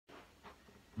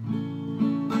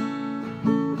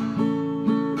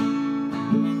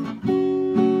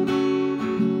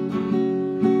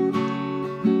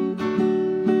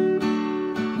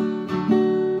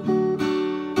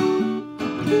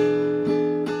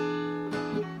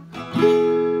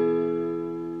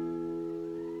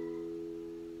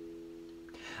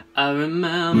I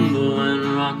remember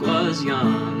when Rock was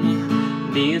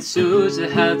young, me and Susie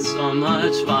had so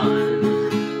much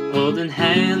fun, holding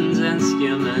hands and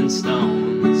skimming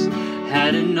stones.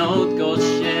 Had an old gold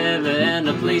Chevy and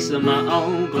a place of my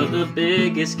own, but the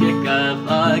biggest kick I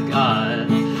ever got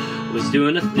was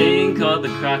doing a thing called the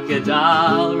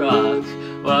Crocodile Rock,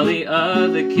 while the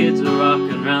other kids were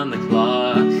rocking round the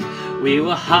clock. We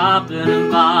were hopping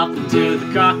and bopping to the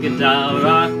Crocodile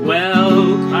Rock.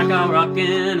 Well, Crocodile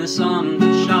rockin' is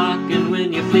something shocking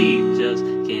when your feet just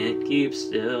can't keep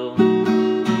still.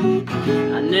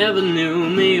 I never knew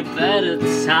me a better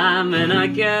time, and I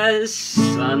guess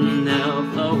I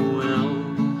never will.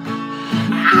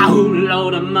 Oh,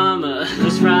 Lord of Mama,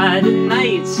 those Friday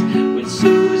nights when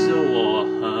Susie wore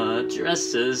her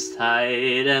dresses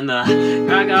tight, and the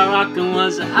Crocodile rockin'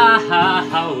 was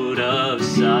out of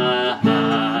sight.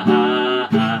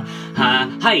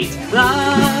 La la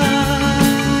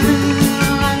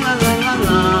la la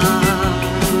la,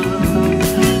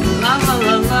 la la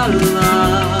la la la.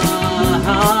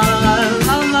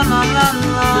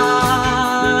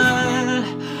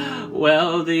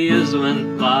 Well, the years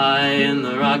went by and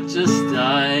the rock just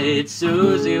died.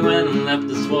 Susie went and left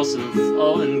us for some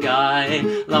foreign guy.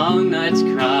 Long nights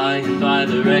crying by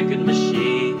the record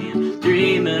machine,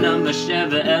 dreaming of my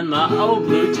Chevy and my old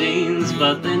blue jeans,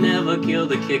 but they never killed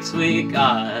the kicks we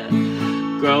got.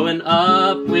 Growing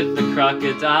up with the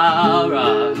Crocodile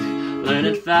Rock,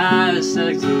 learning fast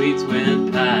as the weeks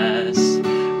went past.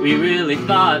 We really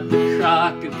thought the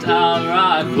Crocodile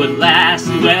Rock would last.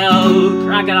 Well,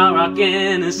 Crocodile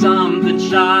rockin' is something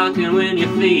shocking when your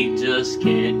feet just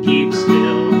can't keep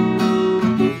still.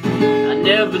 I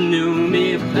never knew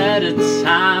me a better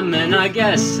time, and I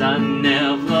guess I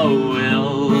never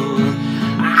will.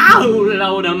 Oh,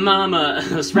 Lord of Mama,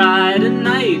 those Friday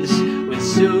nights when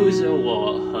Susie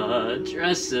wore her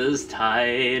dresses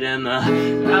tight, and the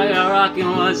Crocodile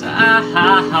rockin' was out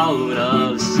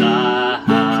of sight.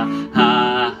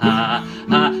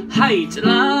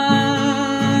 La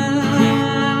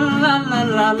la la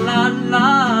la la la,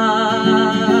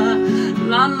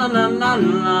 la la la la la,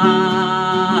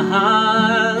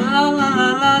 la la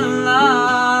la la.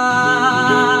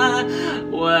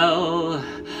 Well,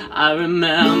 I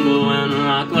remember when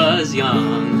Rock was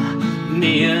young,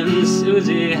 me and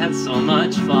Susie had so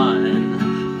much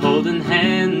fun, holding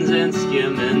hands and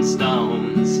skimming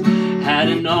stones. Had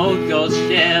an old gold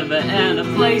Chevy and a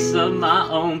place of my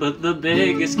own, but the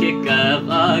biggest kick I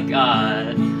ever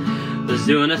got was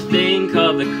doing a thing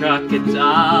called the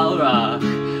Crocodile Rock,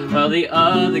 while the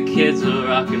other kids were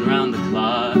rocking round the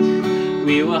clock.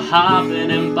 We were hopping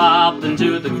and bopping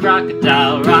to the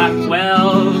Crocodile Rock.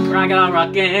 Well, Crocodile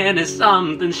rockin' is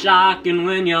something shocking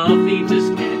when your feet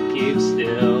just can't keep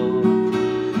still.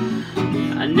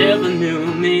 I never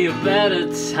knew me a better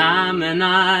time, and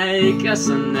I guess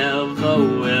I never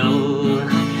will.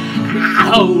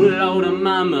 Oh, Lord of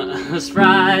Mama, those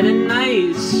Friday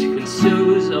nights when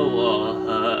Susie wore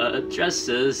her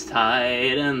dresses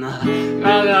tight, and the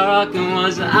Crocodile rockin'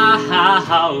 was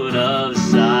out of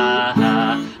sight.